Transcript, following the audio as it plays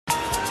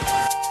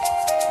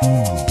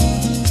Found.flv.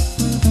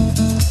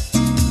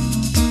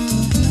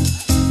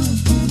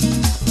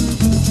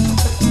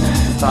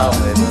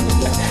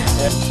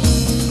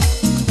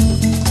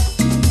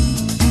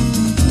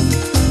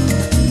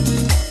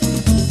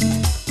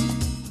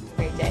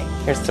 Great day.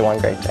 Here's to one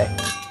great day.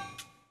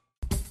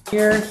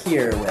 We're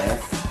here with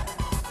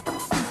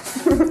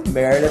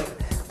Meredith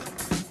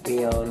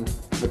Leon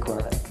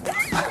McCormick.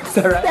 Is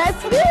that right?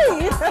 That's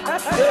me!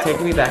 Take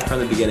me back from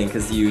the beginning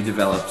because you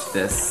developed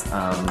this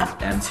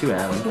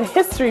M2M. The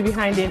history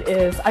behind it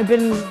is I've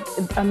been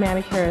a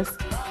manicurist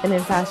and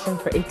in fashion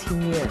for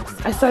 18 years.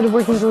 I started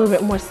working with a little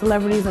bit more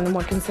celebrities on a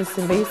more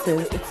consistent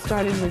basis. It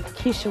started with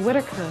Keisha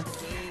Whitaker.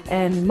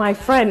 And my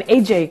friend,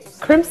 AJ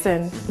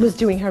Crimson, was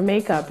doing her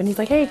makeup. And he's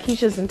like, hey,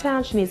 Keisha's in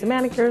town. She needs a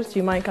manicurist. Do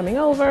you mind coming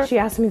over? She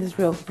asked me this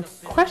real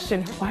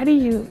question. Why do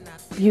you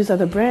use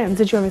other brands?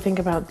 Did you ever think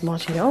about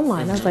launching your own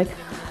line? I was like,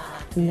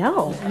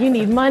 no. You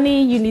need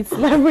money. You need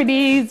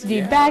celebrities.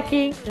 You need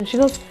backing. And she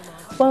goes,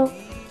 well,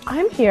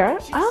 I'm here.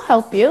 I'll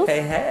help you.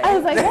 Hey, hey. I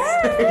was like,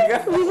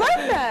 hey, we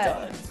like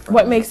that.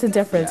 What makes the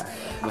difference?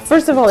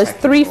 First of all, it's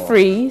 3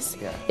 frees.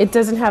 It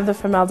doesn't have the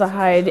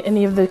formaldehyde,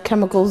 any of the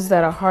chemicals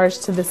that are harsh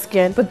to the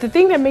skin. But the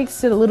thing that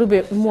makes it a little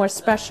bit more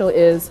special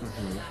is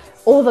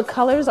all the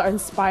colors are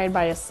inspired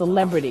by a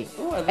celebrity.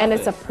 Ooh, and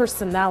it's a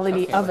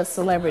personality of a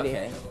celebrity.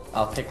 Okay.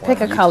 I'll pick one.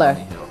 Pick a You color.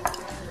 tell me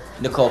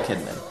who. Nicole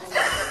Kidman.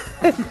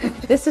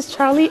 This is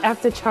Charlie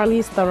after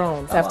Charlize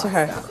Theron's, after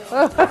her.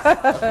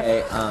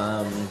 Okay,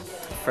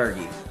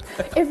 Fergie.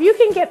 If you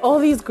can get all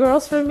these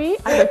girls for me,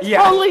 I would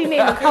totally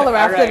name a color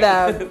after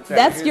them.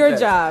 That's your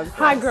job.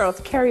 Hot girls,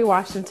 Kerry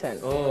Washington.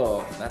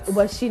 Oh, that's...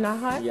 Was she not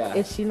hot? Yeah.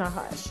 Is she not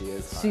hot? She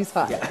is hot. She's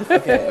hot. Yeah.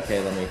 Okay,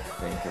 let me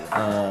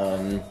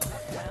think.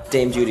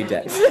 Dame Judi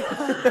Dench.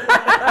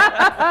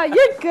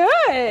 You're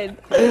good.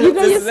 You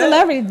know your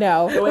celebrity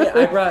now. The way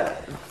I brought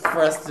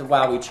for us to,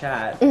 while we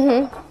chat,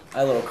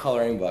 a little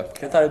coloring book.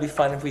 I thought it'd be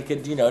fun if we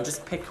could,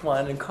 just pick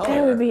one and color.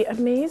 That would be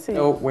amazing.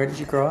 So, where did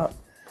you grow up?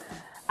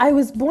 I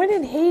was born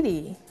in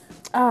Haiti.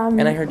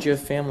 And I heard you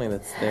have family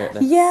that's there.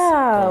 That's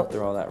going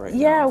through all that right now.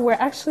 Yeah, we're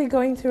actually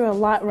going through a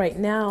lot right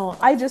now.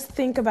 I just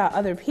think about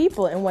other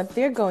people and what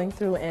they're going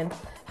through and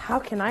how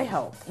can I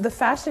help? The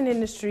fashion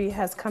industry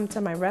has come to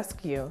my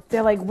rescue.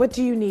 They're like, what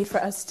do you need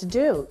for us to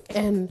do?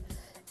 And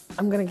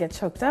I'm gonna get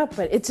choked up,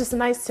 but it's just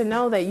nice to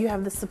know that you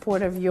have the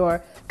support of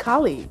your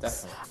colleagues.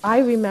 Definitely. I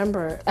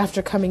remember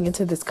after coming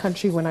into this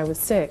country when I was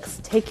 6,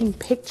 taking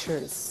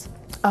pictures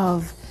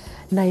of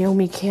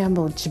Naomi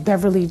Campbell,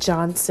 Beverly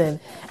Johnson,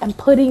 and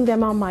putting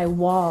them on my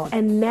wall.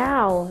 And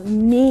now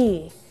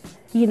me,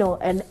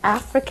 an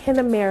African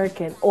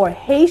American or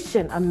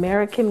Haitian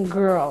American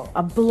girl,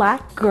 a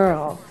black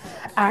girl,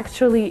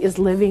 actually is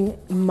living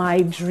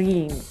my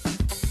dream.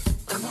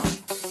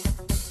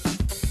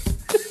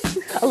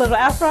 A little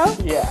afro?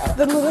 Yeah.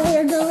 The little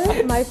hair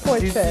going? My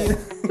portrait.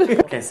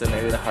 Okay, so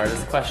maybe the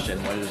hardest question.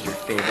 What is your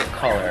favorite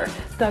color?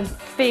 My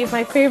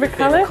favorite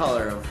color? Favorite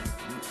color of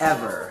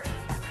ever.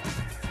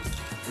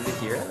 Is it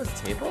here at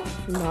this table?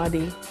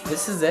 Naughty.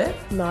 This is it?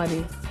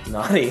 Naughty.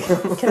 Naughty.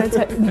 Can I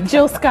tell you?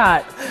 Jill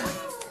Scott.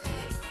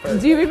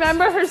 Do you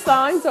remember her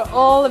songs are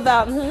all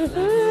about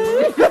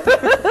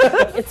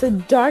It's a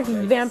dark,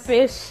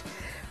 vampish,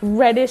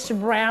 reddish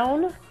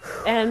brown.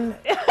 And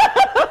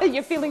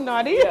you're feeling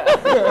naughty? Yeah,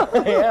 I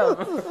am.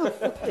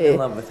 I'm in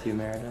love with you,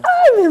 Meredith.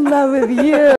 I'm in love with you.